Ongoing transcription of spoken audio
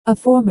A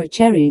former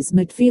Cherries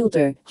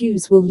midfielder,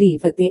 Hughes will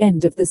leave at the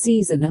end of the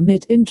season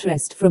amid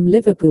interest from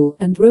Liverpool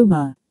and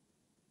Roma.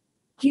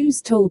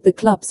 Hughes told the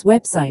club's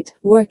website,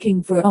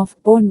 "Working for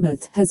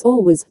Bournemouth has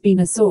always been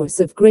a source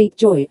of great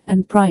joy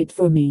and pride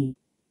for me.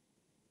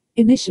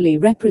 Initially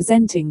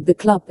representing the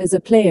club as a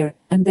player,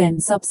 and then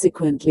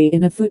subsequently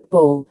in a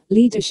football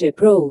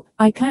leadership role,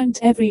 I count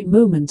every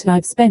moment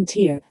I've spent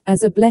here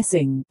as a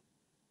blessing.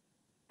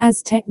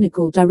 As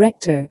technical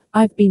director,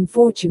 I've been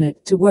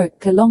fortunate to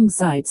work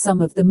alongside some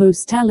of the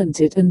most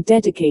talented and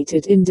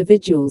dedicated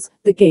individuals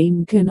the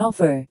game can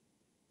offer.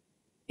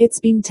 It's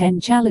been 10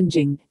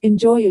 challenging,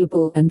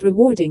 enjoyable and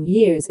rewarding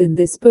years in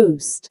this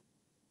post.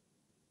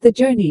 The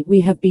journey we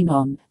have been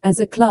on,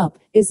 as a club,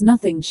 is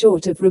nothing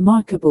short of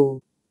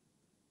remarkable.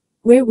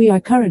 Where we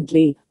are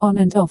currently, on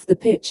and off the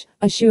pitch,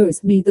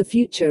 assures me the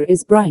future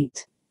is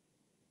bright.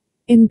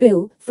 In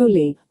Bill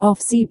Foley,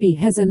 CB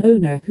has an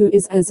owner who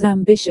is as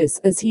ambitious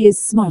as he is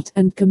smart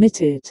and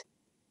committed.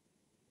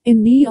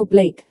 In Neil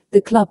Blake,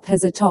 the club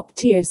has a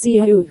top-tier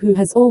CEO who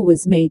has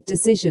always made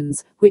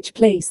decisions which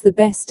place the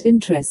best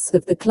interests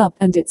of the club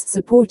and its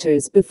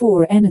supporters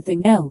before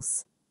anything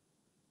else.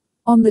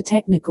 On the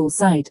technical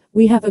side,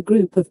 we have a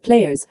group of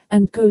players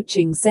and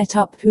coaching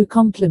setup who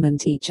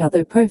complement each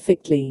other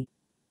perfectly.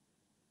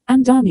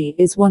 Andani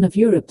is one of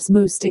Europe's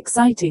most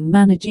exciting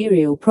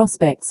managerial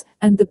prospects,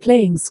 and the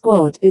playing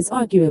squad is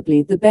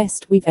arguably the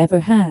best we've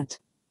ever had.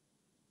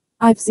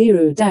 I've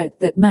zero doubt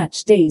that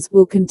match days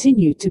will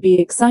continue to be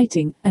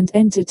exciting and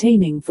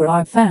entertaining for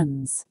our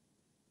fans.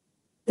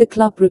 The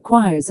club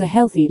requires a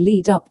healthy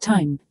lead-up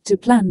time to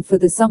plan for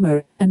the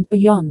summer and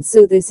beyond,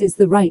 so this is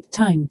the right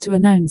time to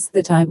announce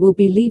that I will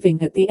be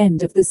leaving at the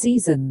end of the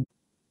season.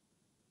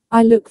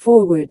 I look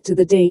forward to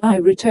the day I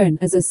return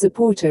as a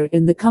supporter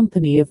in the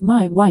company of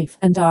my wife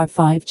and our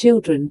 5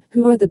 children,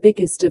 who are the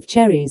biggest of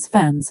Cherries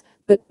fans,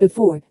 but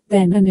before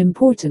then an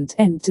important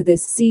end to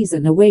this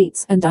season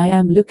awaits and I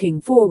am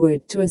looking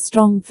forward to a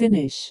strong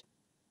finish.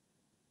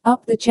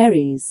 Up the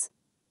Cherries.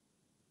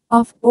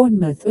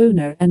 Bournemouth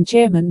owner and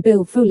chairman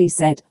Bill Foley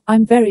said,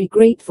 "I'm very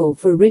grateful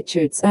for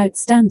Richard's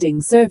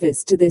outstanding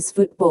service to this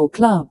football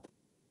club.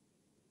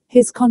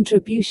 His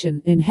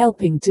contribution in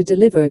helping to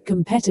deliver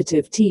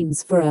competitive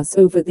teams for us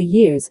over the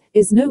years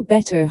is no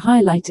better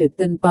highlighted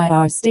than by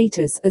our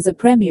status as a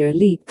Premier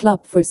League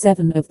club for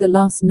 7 of the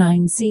last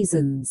 9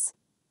 seasons.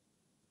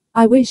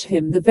 I wish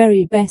him the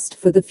very best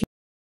for the future."